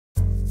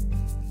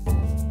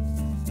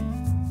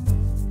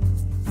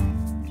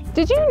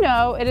Did you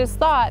know it is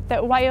thought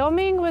that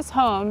Wyoming was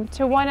home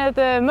to one of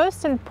the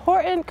most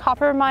important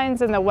copper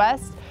mines in the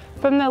West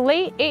from the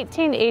late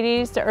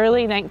 1880s to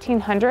early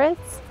 1900s?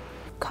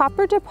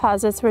 Copper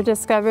deposits were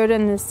discovered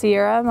in the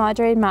Sierra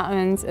Madre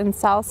Mountains in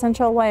south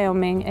central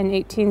Wyoming in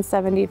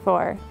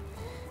 1874.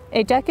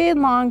 A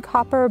decade-long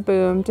copper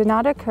boom did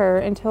not occur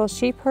until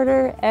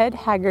sheepherder Ed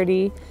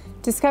Haggerty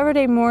discovered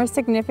a more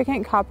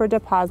significant copper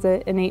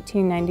deposit in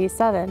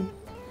 1897.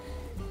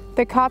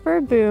 The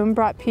copper boom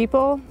brought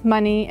people,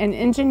 money, and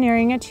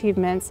engineering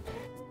achievements.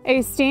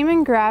 A steam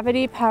and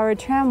gravity-powered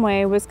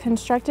tramway was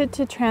constructed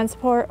to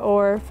transport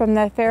ore from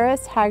the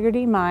Ferris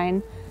Haggerty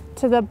mine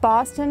to the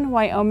Boston,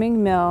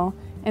 Wyoming mill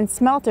and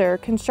smelter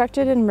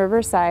constructed in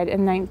Riverside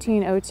in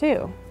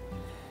 1902.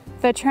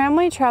 The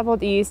tramway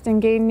traveled east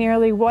and gained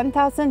nearly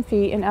 1,000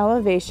 feet in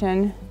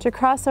elevation to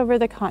cross over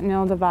the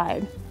Continental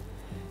Divide.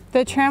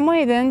 The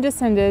tramway then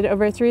descended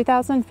over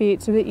 3,000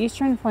 feet to the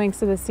eastern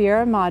flanks of the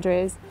Sierra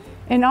Madres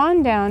and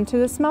on down to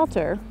the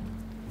smelter.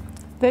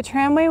 The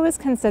tramway was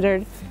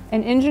considered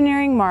an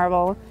engineering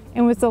marvel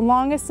and was the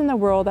longest in the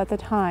world at the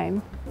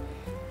time.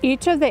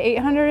 Each of the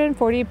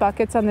 840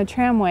 buckets on the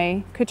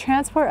tramway could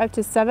transport up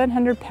to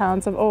 700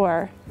 pounds of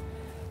ore.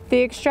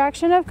 The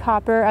extraction of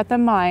copper at the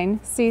mine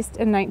ceased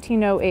in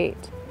 1908.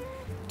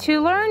 To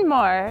learn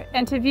more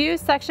and to view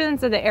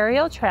sections of the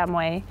aerial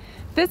tramway,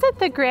 visit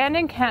the Grand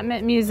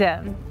Encampment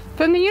Museum.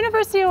 From the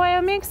University of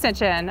Wyoming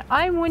Extension,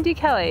 I'm Wendy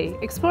Kelly,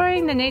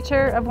 exploring the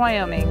nature of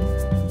Wyoming.